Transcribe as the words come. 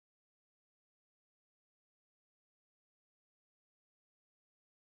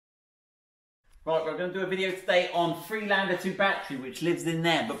Right, we're going to do a video today on Freelander 2 battery, which lives in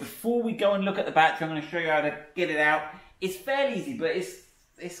there. But before we go and look at the battery, I'm going to show you how to get it out. It's fairly easy, but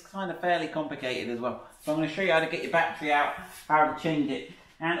it's kind of fairly complicated as well. So I'm going to show you how to get your battery out, how to change it.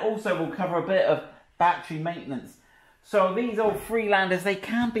 And also we'll cover a bit of battery maintenance. So these old Freelanders, they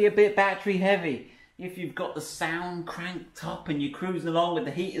can be a bit battery heavy. If you've got the sound cranked up and you're cruising along with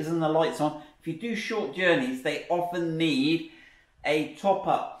the heaters and the lights on, if you do short journeys, they often need a top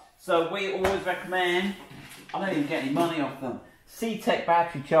up. So we always recommend, I don't even get any money off them, C-Tech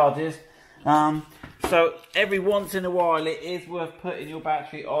battery chargers. So every once in a while it is worth putting your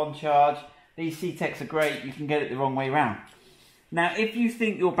battery on charge. These C-Techs are great, you can get it the wrong way around. Now if you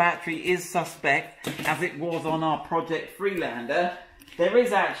think your battery is suspect, as it was on our Project Freelander, there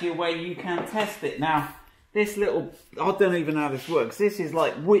is actually a way you can test it. Now this little, I don't even know how this works, this is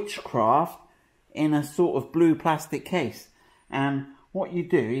like witchcraft in a sort of blue plastic case. And what you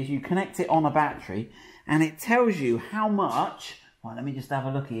do is you connect it on a battery and it tells you how much. Right, let me just have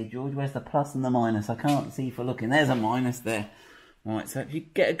a look here, George. Where's the plus and the minus? I can't see for looking. There's a minus there. Right, so if you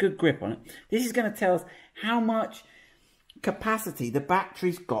get a good grip on it, this is going to tell us how much capacity the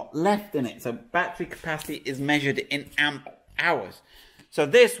battery's got left in it. So battery capacity is measured in amp hours. So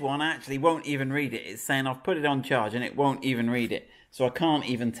this one actually won't even read it. It's saying I've put it on charge and it won't even read it. So I can't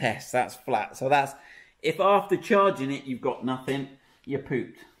even test. That's flat. So that's, if after charging it you've got nothing, you're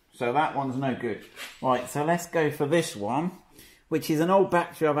pooped. So that one's no good. Right, so let's go for this one, which is an old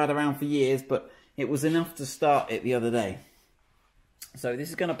battery I've had around for years, but it was enough to start it the other day. So this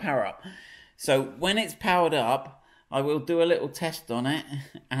is going to power up. So when it's powered up, I will do a little test on it,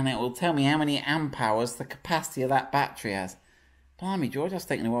 and it will tell me how many amp hours the capacity of that battery has. Blimey, George, that's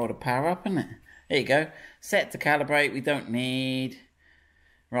taking a while to power up, isn't it? There you go. Set to calibrate, we don't need.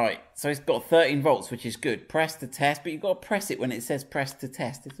 Right, so it's got 13 volts, which is good. Press to test, but you've got to press it when it says press to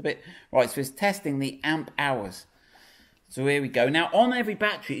test. It's a bit... Right, so it's testing the amp hours. So here we go. Now, on every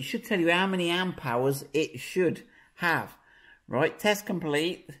battery, it should tell you how many amp hours it should have. Right, test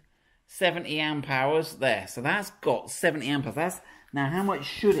complete. 70 amp hours there. So that's got 70 amp hours. That's, now, how much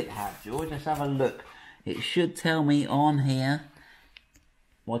should it have, George? Let's have a look. It should tell me on here.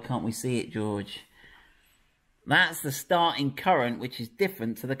 Why can't we see it, George? That's the starting current, which is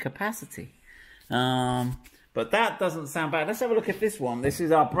different to the capacity. But that doesn't sound bad. Let's have a look at this one. This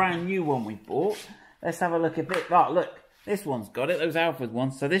is our brand new one we bought. Let's have a look at it. Oh, look. This one's got it. Those Alphas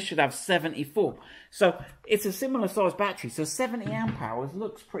ones. So this should have 74. So it's a similar size battery. So 70 amp hours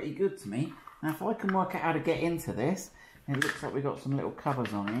looks pretty good to me. Now if I can work out how to get into this. It looks like we've got some little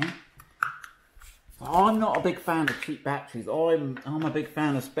covers on here. So I'm not a big fan of cheap batteries. I'm a big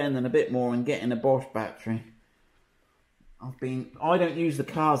fan of spending a bit more and getting a Bosch battery. I don't use the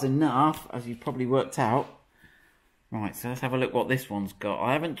cars enough, as you've probably worked out. Right, so let's have a look what this one's got.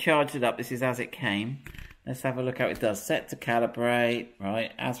 I haven't charged it up, this is as it came. Let's have a look how it does. Set to calibrate,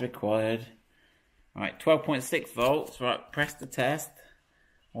 right, as required. Right, 12.6 volts, right, press to test.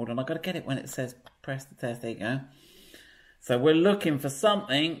 Hold on, I've got to get it when it says press to test, there you go. So we're looking for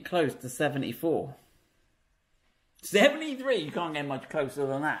something close to 74. 73, you can't get much closer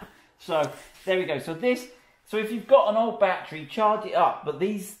than that. So, there we go. So if you've got an old battery, charge it up. But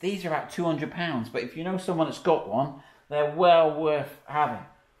these are about £200. But if you know someone that's got one, they're well worth having.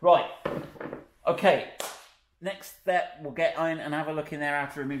 Right. Okay. Next step, we'll get in and have a look in there how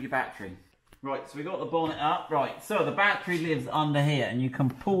to remove your battery. Right, so we've got the bonnet up. Right, so the battery lives under here. And you can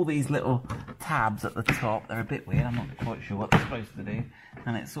pull these little tabs at the top. They're a bit weird. I'm not quite sure what they're supposed to do.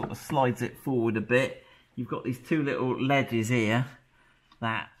 And it sort of slides it forward a bit. You've got these two little ledges here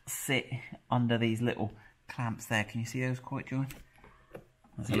that sit under these little clamps there. Can you see those quite, John?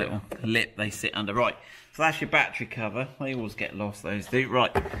 There's a little lip they sit under. Right, so that's your battery cover. They always get lost, those do.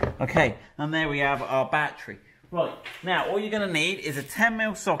 Right, okay, and there we have our battery. Right, now all you're going to need is a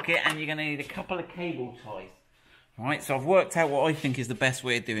 10mm socket and you're going to need a couple of cable ties. Right, so I've worked out what I think is the best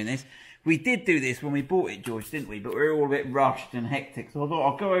way of doing this. We did do this when we bought it, George, didn't we? But we were all a bit rushed and hectic, so I thought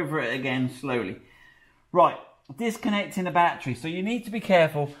I'll go over it again slowly. Right, disconnecting the battery. So you need to be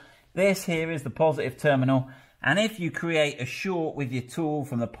careful. This here is the positive terminal, and if you create a short with your tool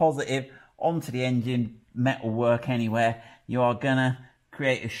from the positive onto the engine, metal work anywhere, you are gonna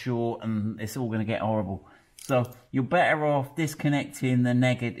create a short and it's all gonna get horrible. So you're better off disconnecting the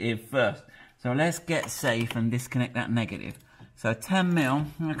negative first. So let's get safe and disconnect that negative. So 10mm,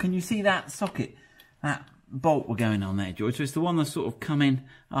 now can you see that socket, that bolt we're going on there, George? So it's the one that's sort of coming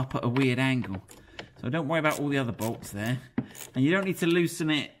up at a weird angle. So don't worry about all the other bolts there. And you don't need to loosen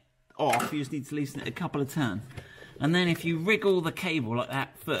it off, you just need to loosen it a couple of turns. And then if you wriggle the cable like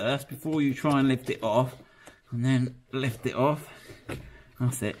that first before you try and lift it off, and then lift it off,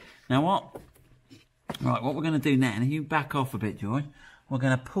 that's it. Now what Right, what we're going to do now, and you back off a bit, George, we're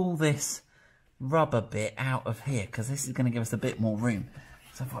going to pull this rubber bit out of here, because this is going to give us a bit more room.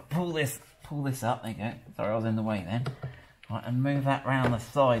 So if I pull this up, there you go, sorry I was in the way then, right, and move that round the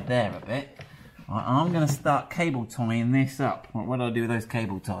side there a bit. Right, and I'm going to start cable tying this up. Right, what do I do with those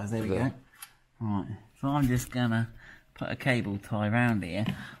cable ties? There we go. Right, so I'm just going to put a cable tie round here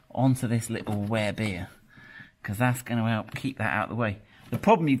onto this little web here, because that's going to help keep that out of the way. The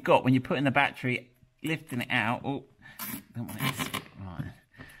problem you've got when you're putting the battery, lifting it out, oh, don't want it. Right.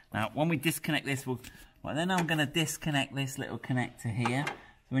 Now, when we disconnect this, then I'm going to disconnect this little connector here. So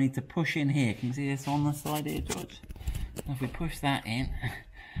we need to push in here. Can you see this on the side here, George? So if we push that in,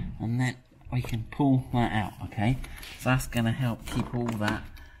 and then we can pull that out, okay? So that's going to help keep all that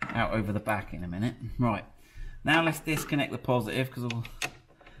out over the back in a minute. Right. Now let's disconnect the positive, because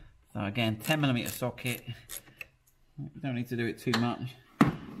so again, 10mm socket. You don't need to do it too much.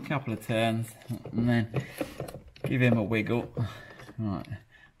 A couple of turns, and then give him a wiggle. Right.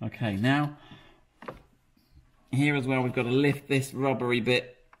 Okay, now here as well, we've got to lift this rubbery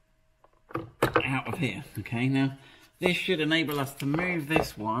bit out of here. Okay, now this should enable us to move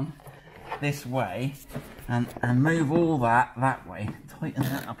this one this way and move all that way. Tighten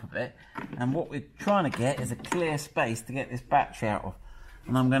that up a bit. And what we're trying to get is a clear space to get this battery out of.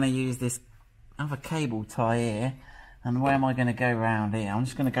 And I'm going to use this other cable tie here. And where am I going to go around here? I'm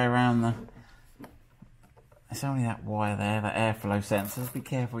just going to go around the... It's only that wire there, that airflow sensor. Be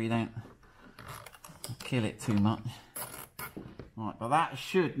careful you don't kill it too much. Right, but that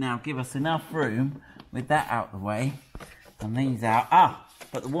should now give us enough room with that out the way. And these out. Ah,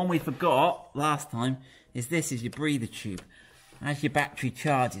 but the one we forgot last time is this is your breather tube. As your battery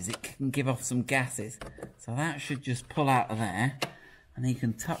charges, it can give off some gases. So that should just pull out of there. And you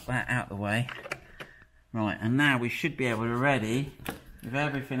can tuck that out the way. Right, and now we should be able to ready, with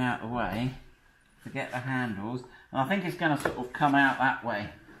everything out the way, to get the handles. And I think it's going to sort of come out that way.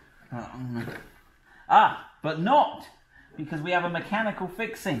 But not, because we have a mechanical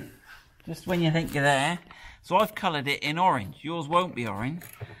fixing. Just when you think you're there. So I've coloured it in orange. Yours won't be orange.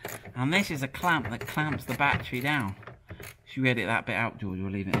 And this is a clamp that clamps the battery down. Should we edit that bit out, George, or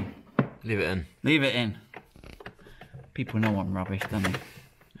leave it in? Leave it in. Leave it in. People know I'm rubbish, don't they?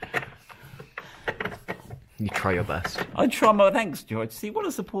 You try your best. I try my... Thanks, George. See, what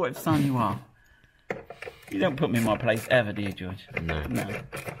a supportive son you are. You don't put me in my place ever, do you, George? No. No.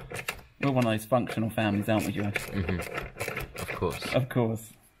 We're one of those functional families, aren't we, George? Mm-hmm. Of course. Of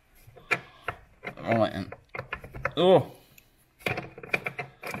course. All right, then. Oh!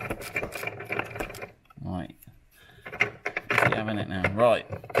 Right. Keep having it now. Right.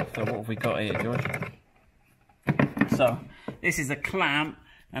 So what have we got here, George? So, this is a clamp.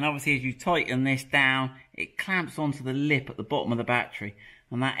 And obviously as you tighten this down, it clamps onto the lip at the bottom of the battery.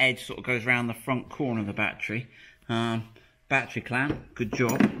 And that edge sort of goes around the front corner of the battery. Battery clamp, good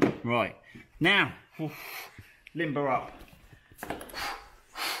job. Right, now, limber up.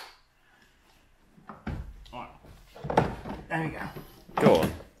 Right, there we go. Go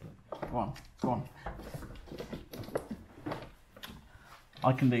on. Go on, go on.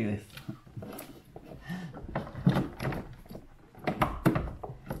 I can do this.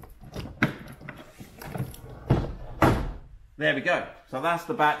 There we go. So that's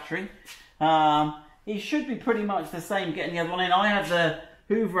the battery. It should be pretty much the same getting the other one in. I had the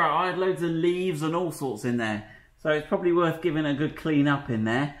Hoover out. I had loads of leaves and all sorts in there. So it's probably worth giving a good clean up in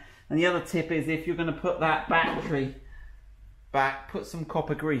there. And the other tip is if you're going to put that battery back, put some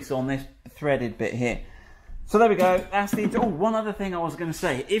copper grease on this threaded bit here. So there we go. That's the... Oh, one other thing I was going to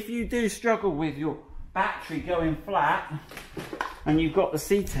say. If you do struggle with your battery going flat and you've got the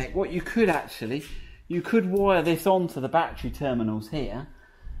C-Tech, what you could actually... You could wire this onto the battery terminals here,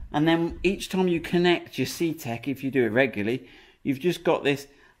 and then each time you connect your C-Tech, if you do it regularly, you've just got this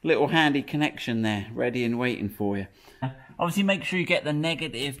little handy connection there, ready and waiting for you. Obviously make sure you get the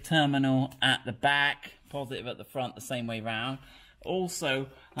negative terminal at the back, positive at the front, the same way round. Also,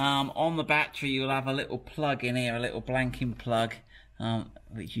 on the battery you'll have a little plug in here, a little blanking plug,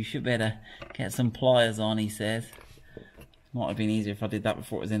 which you should better get some pliers on, he says. Might have been easier if I did that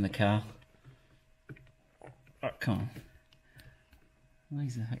before it was in the car. Oh, come on. Well,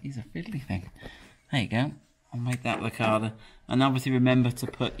 he's a fiddly thing. There you go. I'll make that look harder. And obviously remember to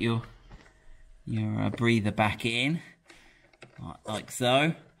put your breather back in. Like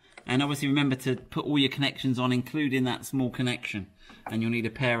so. And obviously remember to put all your connections on, including that small connection. And you'll need a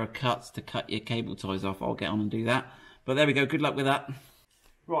pair of cuts to cut your cable ties off. I'll get on and do that. But there we go. Good luck with that.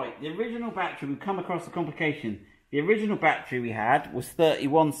 Right, the original battery, we've come across a complication. The original battery we had was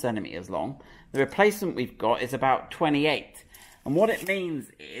 31 centimetres long. The replacement we've got is about 28. And what it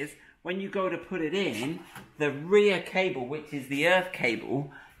means is when you go to put it in, the rear cable, which is the earth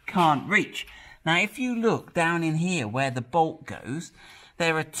cable, can't reach. Now, if you look down in here where the bolt goes,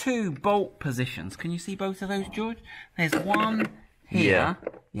 there are 2 bolt positions. Can you see both of those, George? There's one here.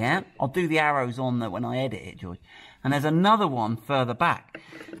 Yeah. I'll do the arrows on there when I edit it, George. And there's another one further back.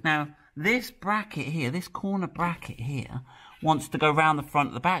 Now, this bracket here, this corner bracket here, wants to go round the front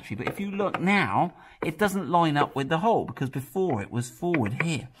of the battery. But if you look now, it doesn't line up with the hole because before it was forward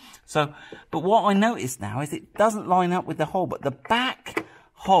here. So, but what I notice now is it doesn't line up with the hole, but the back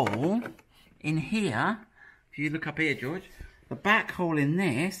hole in here, if you look up here, George, the back hole in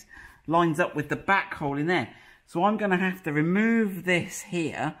this lines up with the back hole in there. So I'm going to have to remove this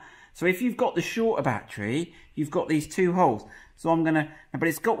here. So if you've got the shorter battery, you've got these 2 holes. So I'm going to, but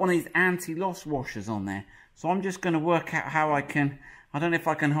it's got one of these anti-loss washers on there. So I'm just going to work out how I can, I don't know if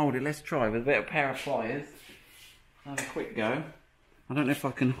I can hold it. Let's try with a bit of pair of pliers. Have a quick go. I don't know if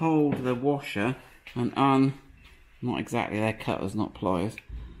I can hold the washer and not exactly, they're cutters, not pliers.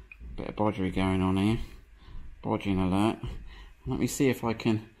 Bit of bodgery going on here. Bodging alert. Let me see if I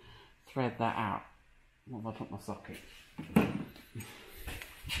can thread that out. What have I put my socket?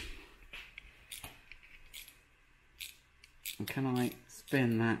 And can I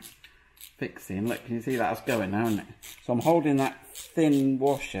spin that fixing? Look, can you see that's going now, isn't it? So I'm holding that thin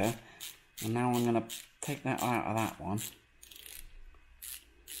washer, and now I'm going to take that out of that one.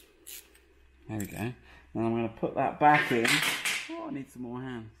 There we go. And I'm going to put that back in. Oh, I need some more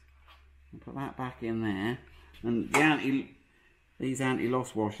hands. I'll put that back in there. And these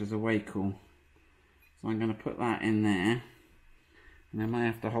anti-loss washers are way cool. So I'm going to put that in there. And I may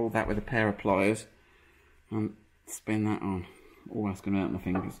have to hold that with a pair of pliers and spin that on. Oh, that's going to hurt my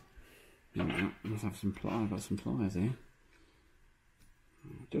fingers. Let's have some pliers. I've got some pliers here.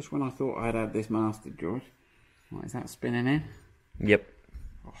 Just when I thought I'd had this mastered, George. Right, is that spinning in? Yep.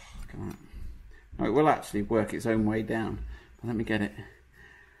 Oh, look at that. Oh, it will actually work its own way down. But let me get it.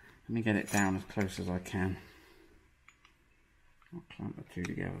 Let me get it down as close as I can. I'll clamp the 2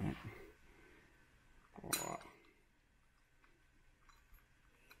 together. Right.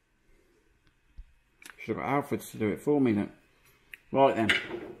 Should have got Alfred to do it for me, look. Right then.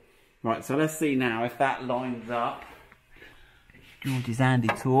 Right, so let's see now if that lines up. George's handy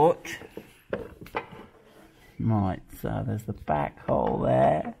torch. Right, so there's the back hole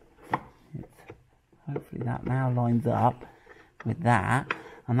there. Hopefully that now lines up with that.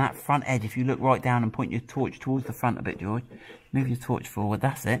 And that front edge, if you look right down and point your torch towards the front a bit, George, move your torch forward,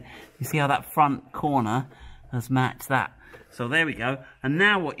 that's it. You see how that front corner has matched that. So there we go. And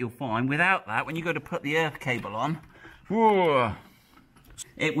now what you'll find, without that, when you go to put the earth cable on, whoa,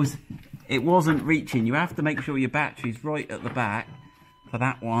 it wasn't reaching. You have to make sure your battery's right at the back for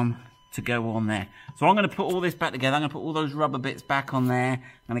that one to go on there. So I'm going to put all this back together. I'm going to put all those rubber bits back on there. I'm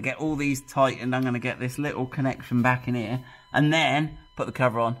going to get all these tightened. I'm going to get this little connection back in here. And then put the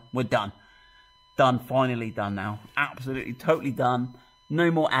cover on. We're done. Done. Finally done now. Absolutely, totally done.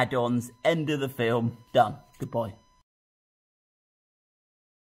 No more add-ons. End of the film. Done. Goodbye.